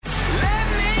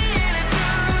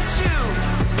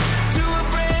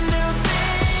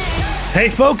Hey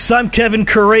folks, I'm Kevin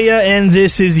Correa, and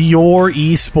this is your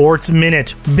Esports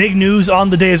Minute. Big news on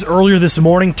the day is earlier this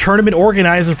morning, tournament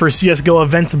organizer for CSGO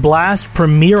events Blast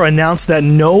Premier announced that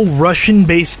no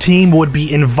Russian-based team would be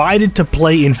invited to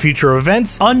play in future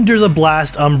events under the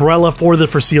Blast umbrella for the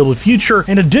foreseeable future,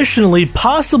 and additionally,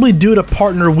 possibly due to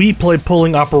partner WePlay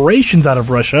pulling operations out of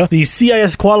Russia, the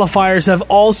CIS qualifiers have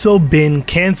also been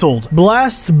cancelled.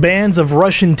 Blast's bans of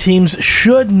Russian teams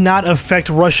should not affect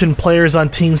Russian players on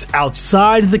teams outside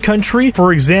the country.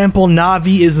 For example,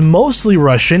 Na'Vi is mostly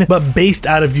Russian, but based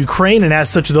out of Ukraine, and as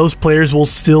such, those players will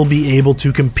still be able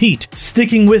to compete.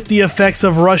 Sticking with the effects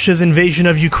of Russia's invasion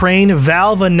of Ukraine,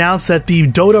 Valve announced that the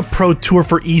Dota Pro Tour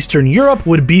for Eastern Europe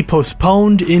would be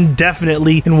postponed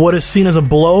indefinitely in what is seen as a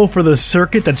blow for the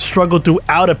circuit that struggled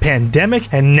throughout a pandemic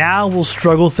and now will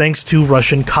struggle thanks to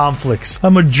Russian conflicts. A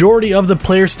majority of the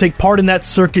players to take part in that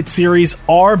circuit series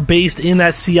are based in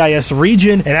that CIS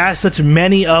region, and as such,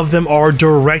 many of them are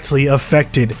directly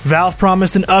affected. Valve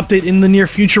promised an update in the near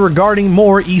future regarding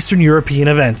more Eastern European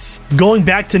events. Going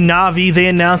back to Na'Vi, they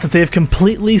announced that they have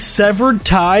completely severed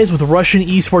ties with Russian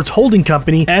esports holding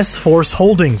company S-Force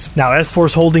Holdings. Now,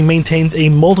 S-Force Holding maintains a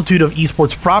multitude of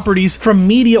esports properties, from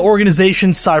media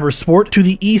organization Cybersport to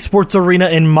the esports arena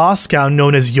in Moscow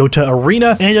known as Yota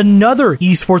Arena, and another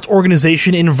esports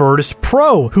organization in Virtus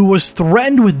Pro, who was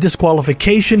threatened with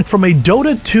disqualification from a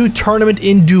Dota 2 tournament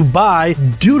in Dubai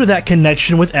due to that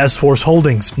connection with S-Force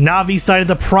Holdings. Na'Vi cited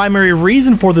the primary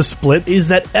reason for the split is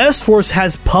that S-Force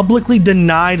has publicly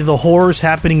denied the horrors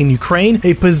happening in Ukraine,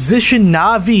 a position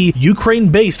Na'Vi,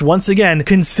 Ukraine-based once again,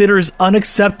 considers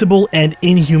unacceptable and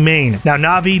inhumane. Now,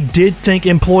 Na'Vi did thank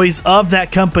employees of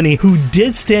that company who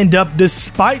did stand up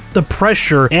despite the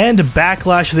pressure and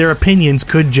backlash their opinions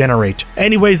could generate.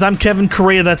 Anyways, I'm Kevin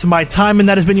Correa, that's my time, and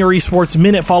that has been your Esports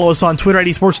Minute. Follow us on Twitter at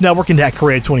Esports Network and at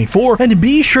Correa24, and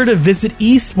be sure to visit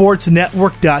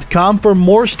esportsnetwork.com for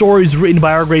more stories written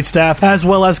by our great staff, as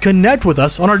well as connect with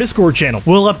us on our Discord channel.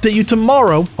 We'll update you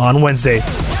tomorrow on Wednesday.